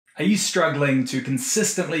Are you struggling to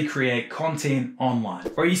consistently create content online?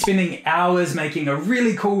 Or are you spending hours making a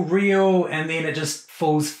really cool reel and then it just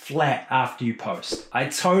falls flat after you post? I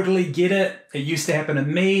totally get it. It used to happen to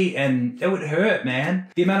me and it would hurt, man.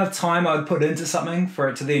 The amount of time I would put into something for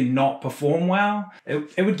it to then not perform well,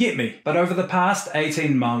 it would get me. But over the past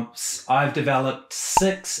 18 months, I've developed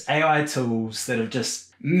 6 AI tools that have just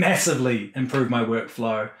massively improved my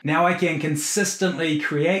workflow. Now I can consistently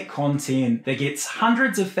create content that gets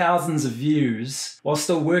hundreds of thousands of views while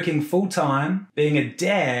still working full-time, being a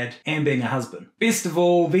dad, and being a husband. Best of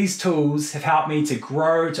all, these tools have helped me to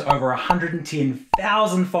grow to over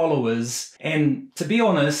 110,000 followers, and to be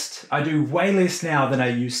honest, I do way less now than I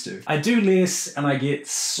used to. I do less and I get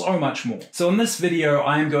so much more. So in this video,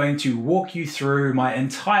 I am going to walk you through my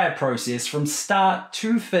entire process from start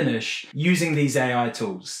to finish using these AI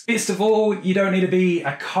tools. Best of all, you don't need to be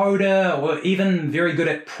a coder or even very good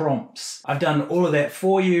at prompts. I've done all of that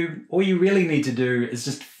for you. All you really need to do is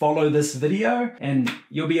just follow this video and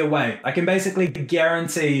you'll be away. I can basically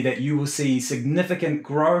guarantee that you will see significant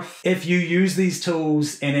growth if you use these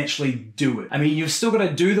tools and actually do it. I mean, you've still got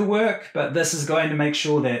to do the work, but this is going to make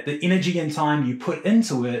sure that the energy and time you put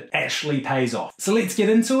into it actually pays off. So let's get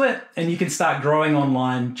into it and you can start growing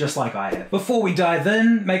online just like I have. Before we dive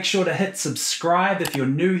in, make sure to hit subscribe if you're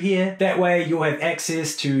new here. That way you'll have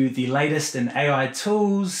access to the latest in AI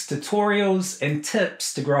tools, tutorials, and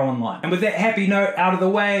tips to grow online. And with that happy note out of the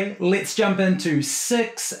way, let's jump into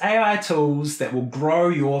 6 AI tools that will grow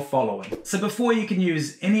your following. So before you can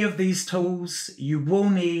use any of these tools, you will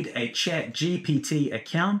need a ChatGPT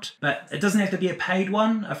account, but it doesn't have to be a paid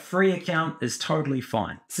one. A free account is totally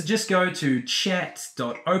fine. So just go to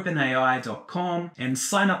chat.openai.com and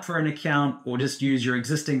sign up for an account, or just use your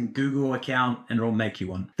existing Google account and it'll make you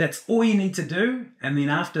one. That's all you need to do. And then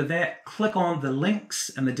after that, click on the links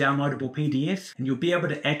in the downloadable PDF and you'll be able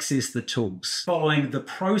to access the tools. Following the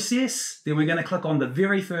process, then we're going to click on the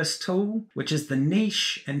very first tool, which is the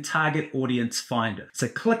Niche and Target Audience Finder. So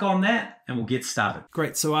click on that and we'll get started.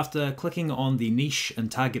 Great, so after clicking on the Niche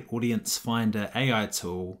and Target Audience Finder AI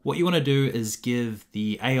tool, what you want to do is give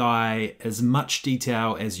the AI as much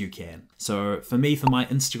detail as you can. So for me, for my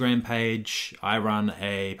Instagram page, I run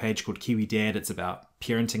a page called Kiwi Dad. It's about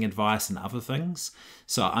parenting advice and other things.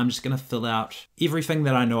 So I'm just going to fill out everything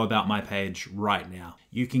that I know about my page right now.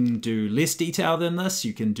 You can do less detail than this.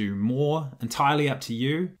 You can do more, entirely up to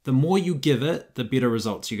you. The more you give it, the better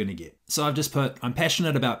results you're going to get. So I've just put, I'm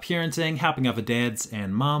passionate about parenting, helping other dads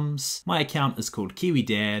and mums. My account is called Kiwi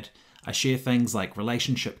Dad. I share things like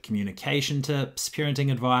relationship communication tips,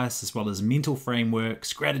 parenting advice, as well as mental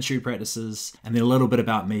frameworks, gratitude practices, and then a little bit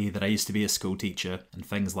about me that I used to be a school teacher and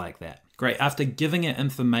things like that. Great, after giving it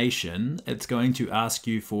information, it's going to ask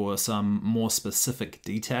you for some more specific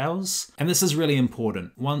details. And this is really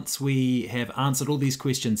important. Once we have answered all these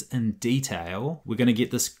questions in detail, we're going to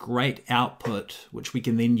get this great output, which we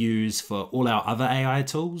can then use for all our other AI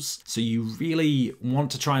tools. So you really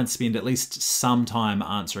want to try and spend at least some time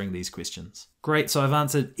answering these questions. Great, so I've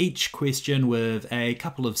answered each question with a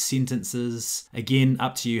couple of sentences. Again,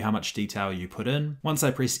 up to you how much detail you put in. Once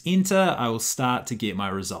I press enter, I will start to get my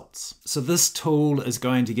results. So this tool is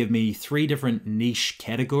going to give me 3 different niche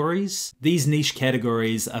categories. These niche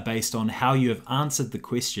categories are based on how you have answered the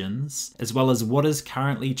questions, as well as what is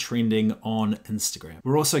currently trending on Instagram.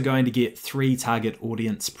 We're also going to get 3 target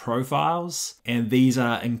audience profiles, and these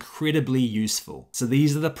are incredibly useful. So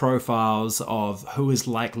these are the profiles of who is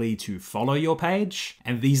likely to follow your page,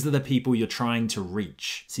 and these are the people you're trying to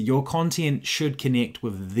reach. So your content should connect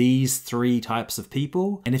with these 3 types of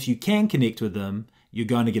people, and if you can connect with them, you're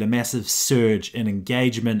going to get a massive surge in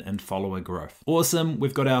engagement and follower growth. Awesome,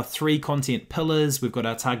 we've got our 3 content pillars, we've got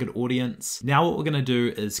our target audience. Now what we're going to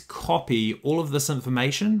do is copy all of this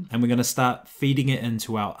information and we're going to start feeding it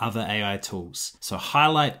into our other AI tools. So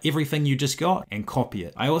highlight everything you just got and copy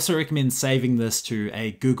it. I also recommend saving this to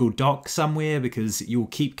a Google Doc somewhere because you'll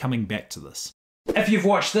keep coming back to this. If you've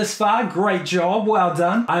watched this far, great job, well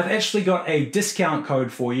done. I've actually got a discount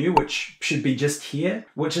code for you, which should be just here,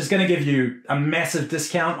 which is going to give you a massive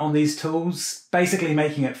discount on these tools, basically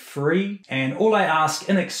making it free. And all I ask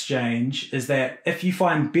in exchange is that if you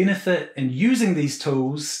find benefit in using these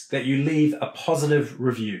tools, that you leave a positive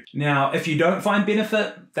review. Now, if you don't find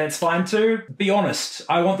benefit, that's fine too. Be honest,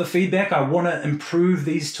 I want the feedback. I want to improve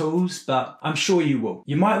these tools, but I'm sure you will.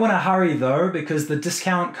 You might want to hurry though, because the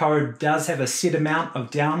discount code does have a set amount of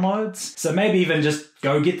downloads. So maybe even just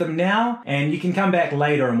go get them now and you can come back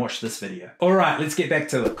later and watch this video. All right, let's get back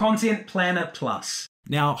to it. Content Planner Plus.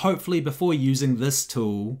 Now, hopefully before using this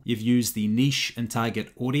tool, you've used the Niche and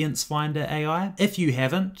Target Audience Finder AI. If you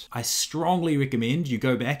haven't, I strongly recommend you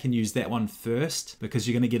go back and use that one first because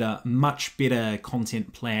you're going to get a much better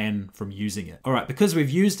content plan from using it. All right, because we've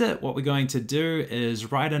used it, what we're going to do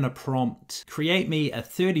is write in a prompt, create me a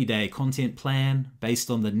 30-day content plan based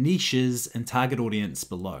on the niches and target audience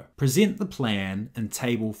below. Present the plan in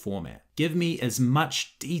table format. Give me as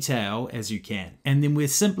much detail as you can. And then we're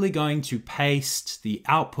simply going to paste the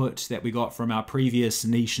output that we got from our previous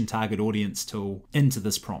niche and target audience tool into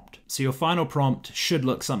this prompt. So your final prompt should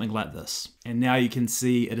look something like this. And now you can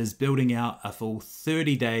see it is building out a full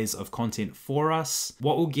 30 days of content for us.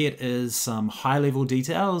 What we'll get is some high-level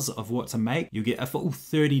details of what to make. You'll get a full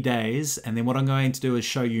 30 days. And then what I'm going to do is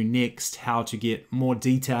show you next how to get more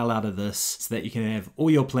detail out of this so that you can have all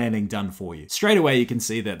your planning done for you. Straight away, you can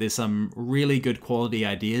see that there's some really good quality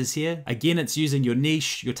ideas here. Again, it's using your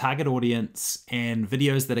niche, your target audience, and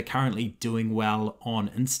videos that are currently doing well on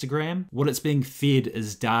Instagram. What it's being fed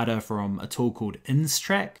is data from a tool called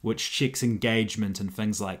Instrack, which checks engagement and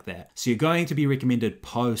things like that. So you're going to be recommended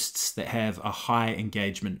posts that have a high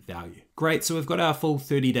engagement value. Great, so we've got our full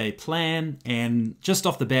 30-day plan, and just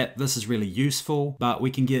off the bat, this is really useful, but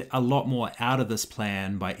we can get a lot more out of this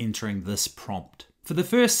plan by entering this prompt. For the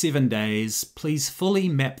first 7 days, please fully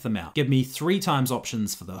map them out. Give me 3 times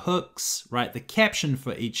options for the hooks, write the caption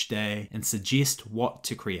for each day, and suggest what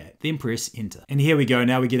to create. Then press enter. And here we go,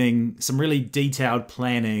 now we're getting some really detailed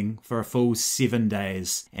planning for a full 7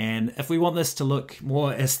 days. And if we want this to look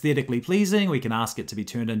more aesthetically pleasing, we can ask it to be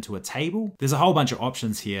turned into a table. There's a whole bunch of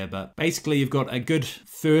options here, but basically you've got a good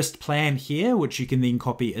first plan here, which you can then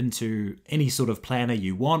copy into any sort of planner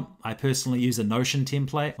you want. I personally use a Notion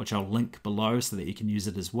template, which I'll link below so that you can use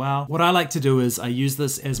it as well. What I like to do is I use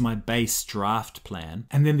this as my base draft plan,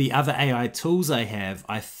 and then the other AI tools I have,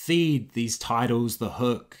 I feed these titles, the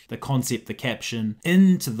hook, the concept, the caption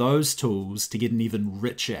into those tools to get an even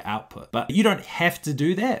richer output. But you don't have to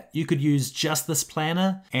do that. You could use just this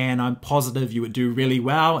planner and I'm positive you would do really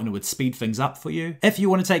well and it would speed things up for you. If you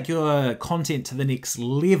want to take your content to the next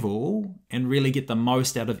level and really get the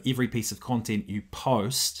most out of every piece of content you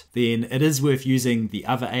post, then it is worth using the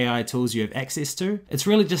other AI tools you have access to. It's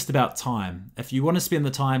really just about time. If you want to spend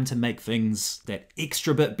the time to make things that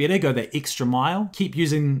extra bit better, go that extra mile, keep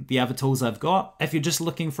using the other tools I've got. If you're just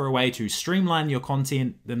looking for a way to streamline your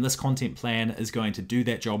content, then this content plan is going to do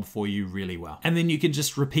that job for you really well. And then you can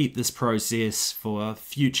just repeat this process for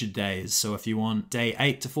future days. So if you want day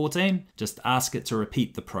 8 to 14, just ask it to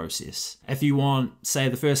repeat the process. If you want, say,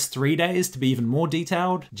 the first 3 days to be even more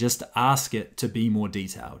detailed, just ask it to be more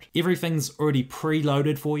detailed. Everything's already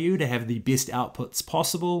preloaded for you to have the best outputs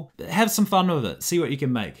possible. Have some fun with it, see what you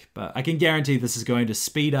can make. But I can guarantee this is going to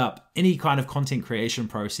speed up any kind of content creation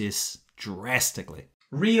process drastically.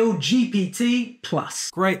 Real GPT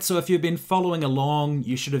Plus. Great, so if you've been following along,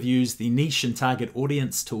 you should have used the Niche and Target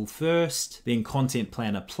Audience tool first, then Content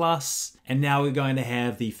Planner Plus, and now we're going to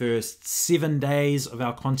have the first 7 days of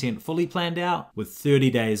our content fully planned out, with 30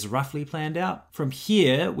 days roughly planned out. From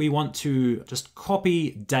here, we want to just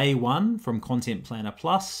copy day 1 from Content Planner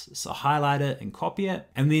Plus, so highlight it and copy it,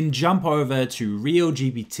 and then jump over to Real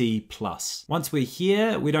GPT Plus. Once we're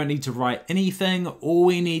here, we don't need to write anything. All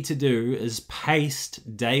we need to do is paste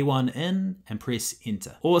day 1 in and press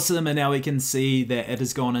enter. Awesome, and now we can see that it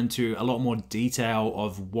has gone into a lot more detail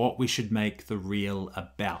of what we should make the reel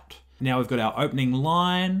about. Now we've got our opening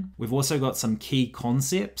line. We've also got some key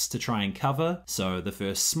concepts to try and cover. So the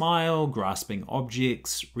first smile, grasping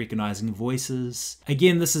objects, recognizing voices.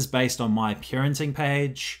 Again, this is based on my parenting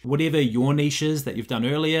page. Whatever your niche is that you've done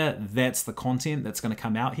earlier, that's the content that's going to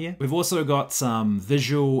come out here. We've also got some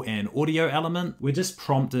visual and audio element. We're just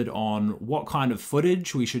prompted on what kind of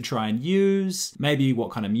footage we should try and use, maybe what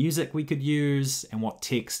kind of music we could use, and what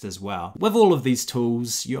text as well. With all of these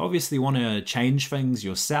tools, you obviously want to change things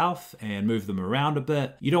yourself and move them around a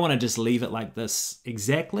bit. You don't want to just leave it like this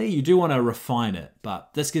exactly. You do want to refine it,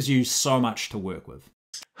 but this gives you so much to work with.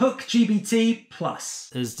 Hook GPT Plus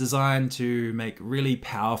is designed to make really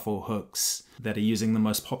powerful hooks that are using the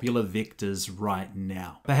most popular vectors right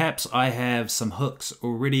now. Perhaps I have some hooks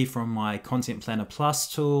already from my Content Planner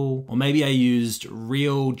Plus tool, or maybe I used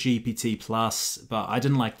Real GPT Plus, but I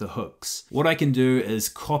didn't like the hooks. What I can do is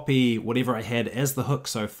copy whatever I had as the hook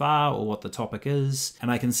so far, or what the topic is,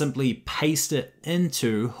 and I can simply paste it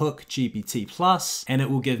into Hook GPT Plus, and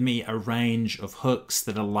it will give me a range of hooks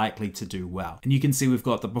that are likely to do well. And you can see we've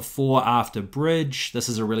got the before after bridge. This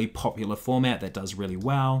is a really popular format that does really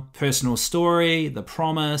well. Personal story, the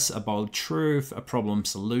promise, a bold truth, a problem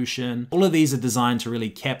solution. All of these are designed to really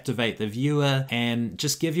captivate the viewer and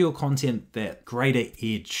just give your content that greater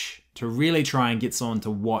edge to really try and get someone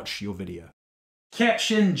to watch your video.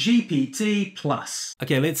 Caption GPT Plus.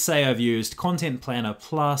 Okay, let's say I've used Content Planner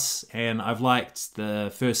Plus and I've liked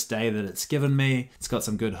the first day that it's given me. It's got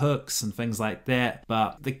some good hooks and things like that,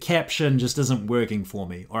 but the caption just isn't working for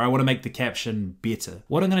me, or I want to make the caption better.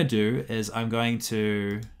 What I'm going to do is I'm going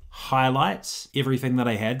to highlight everything that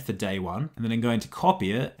I had for day one, and then I'm going to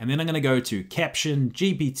copy it, and then I'm going to go to Caption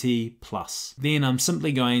GPT Plus. Then I'm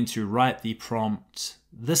simply going to write the prompt,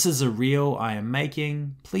 "This is a reel I am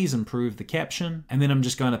making, please improve the caption," and then I'm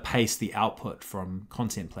just going to paste the output from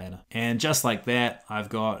Content Planner. And just like that, I've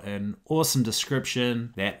got an awesome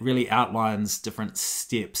description that really outlines different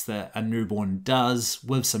steps that a newborn does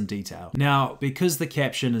with some detail. Now, because the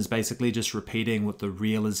caption is basically just repeating what the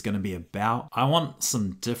reel is going to be about, I want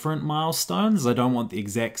some different milestones. I don't want the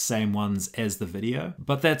exact same ones as the video,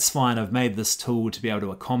 but that's fine. I've made this tool to be able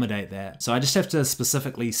to accommodate that. So I just have to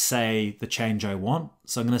specifically say the change I want.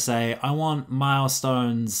 So I'm going to say, I want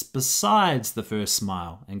milestones besides the first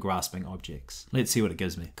smile and grasping objects. Let's see what it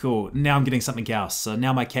gives me. Cool. Now I'm getting something else. So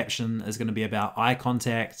now my caption is going to be about eye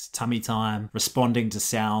contact, tummy time, responding to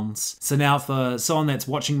sounds. So now for someone that's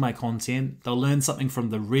watching my content, they'll learn something from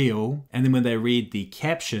the reel. And then when they read the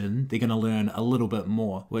caption, they're going to learn a little bit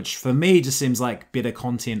more, which for me just seems like better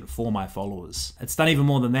content for my followers. It's done even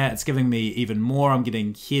more than that. It's giving me even more. I'm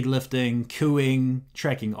getting head lifting, cooing,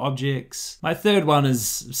 tracking objects. My third one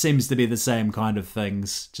seems to be the same kind of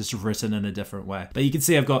things, just written in a different way. But you can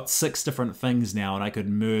see I've got 6 different things now, and I could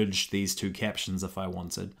merge these 2 captions if I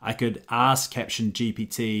wanted. I could ask Caption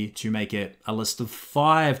GPT to make it a list of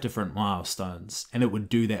 5 different milestones, and it would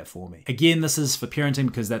do that for me. Again, this is for parenting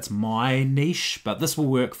because that's my niche, but this will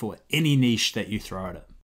work for any niche that you throw at it.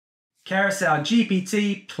 Carousel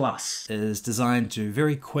GPT Plus is designed to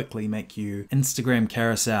very quickly make you Instagram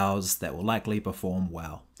carousels that will likely perform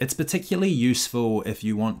well. It's particularly useful if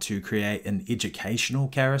you want to create an educational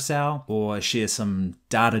carousel or share some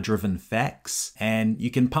data-driven facts, and you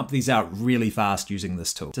can pump these out really fast using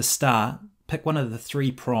this tool. To start, pick one of the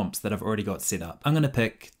 3 prompts that I've already got set up. I'm going to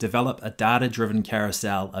pick develop a data-driven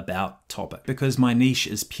carousel about topic. Because my niche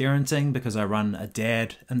is parenting, because I run a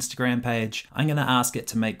dad Instagram page, I'm going to ask it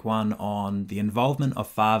to make one on the involvement of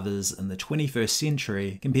fathers in the 21st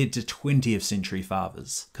century compared to 20th century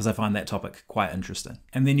fathers, because I find that topic quite interesting.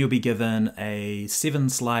 And then you'll be given a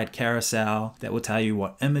 7-slide carousel that will tell you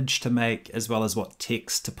what image to make as well as what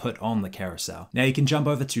text to put on the carousel. Now you can jump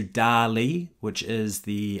over to DALL-E, which is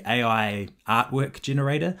the AI artwork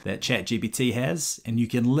generator that ChatGPT has, and you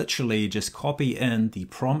can literally just copy in the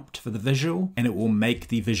prompt for the visual and it will make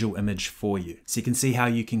the visual image for you. So you can see how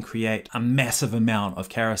you can create a massive amount of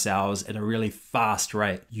carousels at a really fast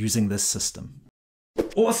rate using this system.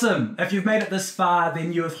 Awesome! If you've made it this far,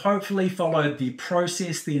 then you have hopefully followed the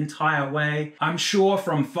process the entire way. I'm sure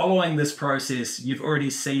from following this process, you've already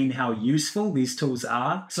seen how useful these tools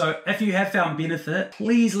are. So if you have found benefit,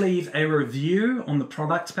 please leave a review on the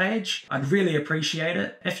product page. I'd really appreciate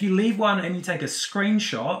it. If you leave one and you take a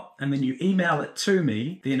screenshot and then you email it to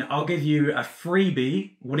me, then I'll give you a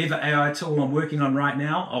freebie, whatever AI tool I'm working on right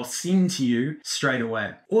now, I'll send to you straight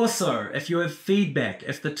away. Also, if you have feedback,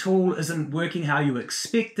 if the tool isn't working how you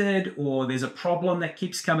expected or there's a problem that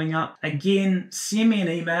keeps coming up, again, send me an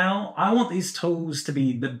email. I want these tools to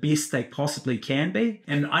be the best they possibly can be,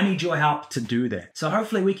 and I need your help to do that. So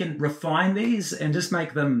hopefully we can refine these and just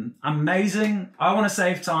make them amazing. I want to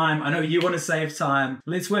save time. I know you want to save time.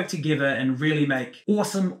 Let's work together and really make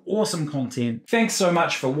awesome content. Thanks so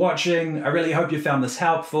much for watching. I really hope you found this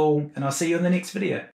helpful, and I'll see you in the next video.